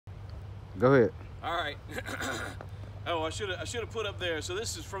Go ahead. All right. Oh, I should have put up there. So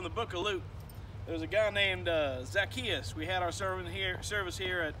this is from the book of Luke. There's a guy named Zacchaeus. We had our service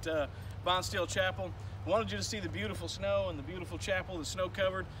here at Bonsteel Chapel. I wanted you to see the beautiful snow and the beautiful chapel, the snow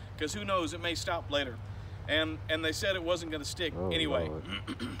covered, because who knows, it may stop later. And they said it wasn't going to stick anyway.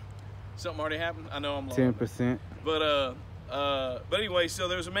 Something already happened. I know I'm low. 10%. But anyway, so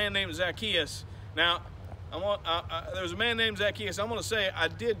there's a man named Zacchaeus. Now, there's a man named Zacchaeus. I'm going to say I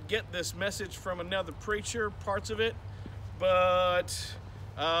did get this message from another preacher, parts of it, but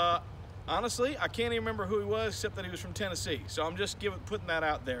honestly, I can't even remember who he was, except that he was from Tennessee. So I'm just putting that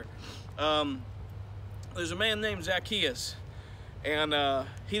out there. There's a man named Zacchaeus, and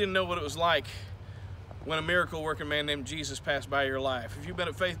he didn't know what it was like when a miracle-working man named Jesus passed by your life. If you've been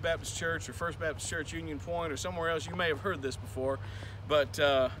at Faith Baptist Church or First Baptist Church, Union Point, or somewhere else, you may have heard this before. But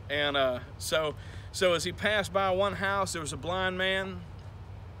so as he passed by one house, there was a blind man.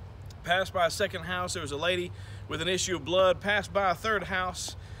 Passed by a second house, there was a lady with an issue of blood. Passed by a third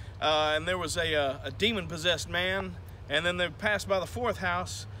house, and there was a demon-possessed man. And then they passed by the fourth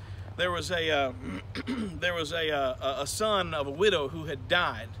house. There was a son of a widow who had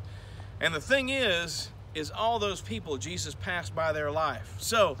died. And the thing is all those people, Jesus passed by their life.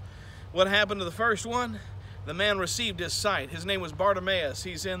 So what happened to the first one? The man received his sight. His name was Bartimaeus.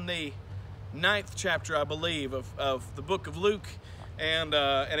 He's in the 9th chapter, I believe, of the book of Luke. And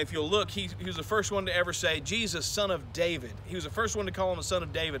if you'll look, he was the first one to ever say, Jesus, son of David. He was the first one to call him a son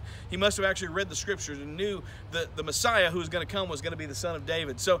of David. He must have actually read the scriptures and knew that the Messiah who was going to come was going to be the son of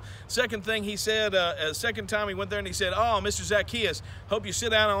David. So second thing he said, second time he went there and he said, oh, Mr. Zacchaeus, hope you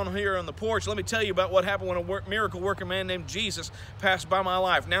sit down on here on the porch. Let me tell you about what happened when a miracle-working man named Jesus passed by my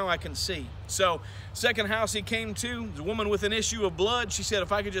life. Now I can see. So second house he came to, the woman with an issue of blood. She said,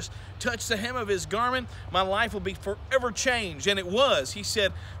 if I could just touch the hem of his garment, my life will be forever changed. And it was. He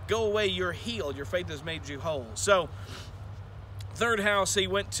said, go away, you're healed. Your faith has made you whole. So third house he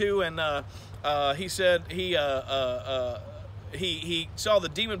went to, and he said he saw the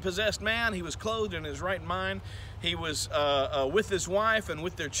demon-possessed man. He was clothed in his right mind. He was with his wife and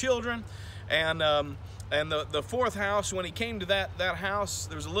with their children. And the fourth house, when he came to that house,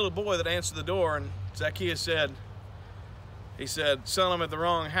 there was a little boy that answered the door, and Zacchaeus said, son, I'm at the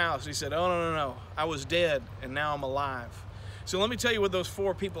wrong house. He said, oh, no, I was dead, and now I'm alive. So let me tell you what those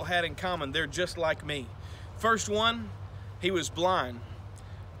four people had in common. They're just like me. First one, he was blind.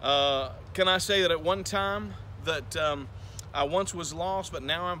 Can I say that at one time that I once was lost, but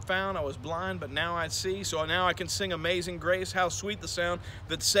now I'm found. I was blind, but now I see. So now I can sing Amazing Grace. How sweet the sound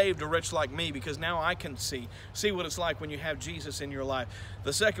that saved a wretch like me, because now I can see what it's like when you have Jesus in your life.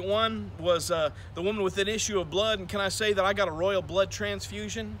 The second one was the woman with an issue of blood. And can I say that I got a royal blood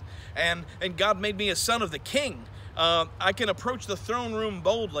transfusion, and God made me a son of the King. I can approach the throne room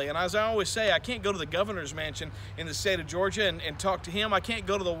boldly. And as I always say, I can't go to the governor's mansion in the state of Georgia and talk to him. I can't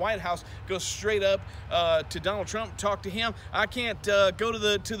go to the White House, go straight up to Donald Trump, talk to him. I can't go to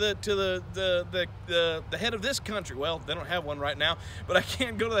the head of this country. Well, they don't have one right now, but I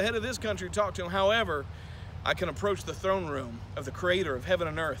can't go to the head of this country and talk to him. However, I can approach the throne room of the Creator of heaven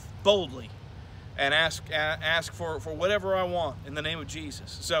and earth boldly and ask for whatever I want in the name of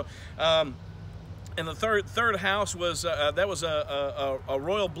Jesus. So, and the third house was that was a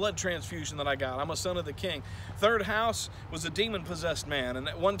royal blood transfusion that I got. I'm a son of the King. Third house was a demon-possessed man. And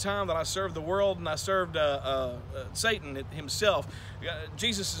at one time that I served the world and I served Satan himself,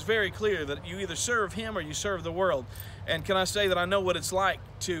 Jesus is very clear that you either serve him or you serve the world. And can I say that I know what it's like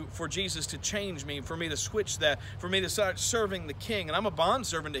for Jesus to change me, for me to switch that, for me to start serving the King. And I'm a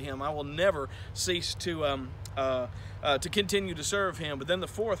bondservant to him. I will never cease to continue to serve him. But then the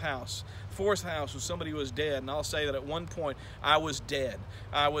fourth house was somebody who was dead. And I'll say that at one point I was dead.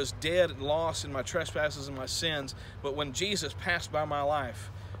 I was dead and lost in my trespasses and my sins. But when Jesus passed by my life,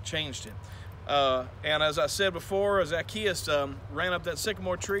 changed it. And as I said before, Zacchaeus ran up that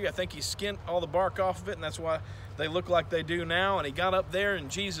sycamore tree. I think he skinned all the bark off of it, and that's why they look like they do now. And he got up there, and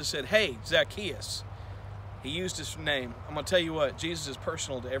Jesus said, hey, Zacchaeus. He used his name. I'm going to tell you what, Jesus is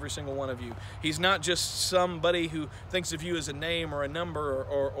personal to every single one of you. He's not just somebody who thinks of you as a name or a number,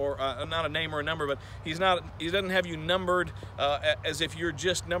 or not a name or a number, but he doesn't have you numbered as if you're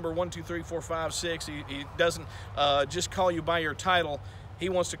just number 1, 2, 3, 4, 5, 6. He doesn't just call you by your title. He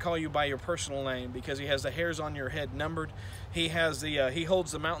wants to call you by your personal name, because he has the hairs on your head numbered. He has he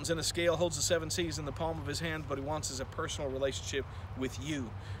holds the mountains in a scale, holds the 7 seas in the palm of his hand, but he wants is a personal relationship with you.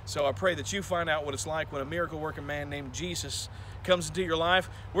 So I pray that you find out what it's like when a miracle-working man named Jesus comes into your life.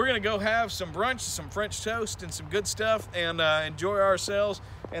 We're going to go have some brunch, some French toast, and some good stuff, and enjoy ourselves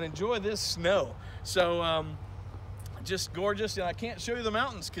and enjoy this snow. So just gorgeous. And I can't show you the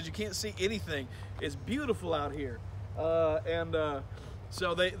mountains because you can't see anything. It's beautiful out here.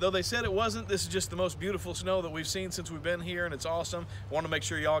 So though they said it wasn't, this is just the most beautiful snow that we've seen since we've been here, and it's awesome. I want to make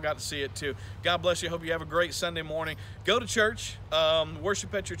sure y'all got to see it too. God bless you. Hope you have a great Sunday morning. Go to church,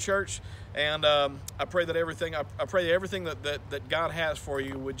 worship at your church, and I pray that everything that God has for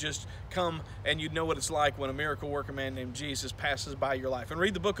you would just come, and you'd know what it's like when a miracle working man named Jesus passes by your life. And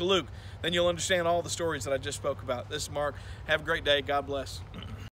read the book of Luke, then you'll understand all the stories that I just spoke about. This is Mark. Have a great day. God bless.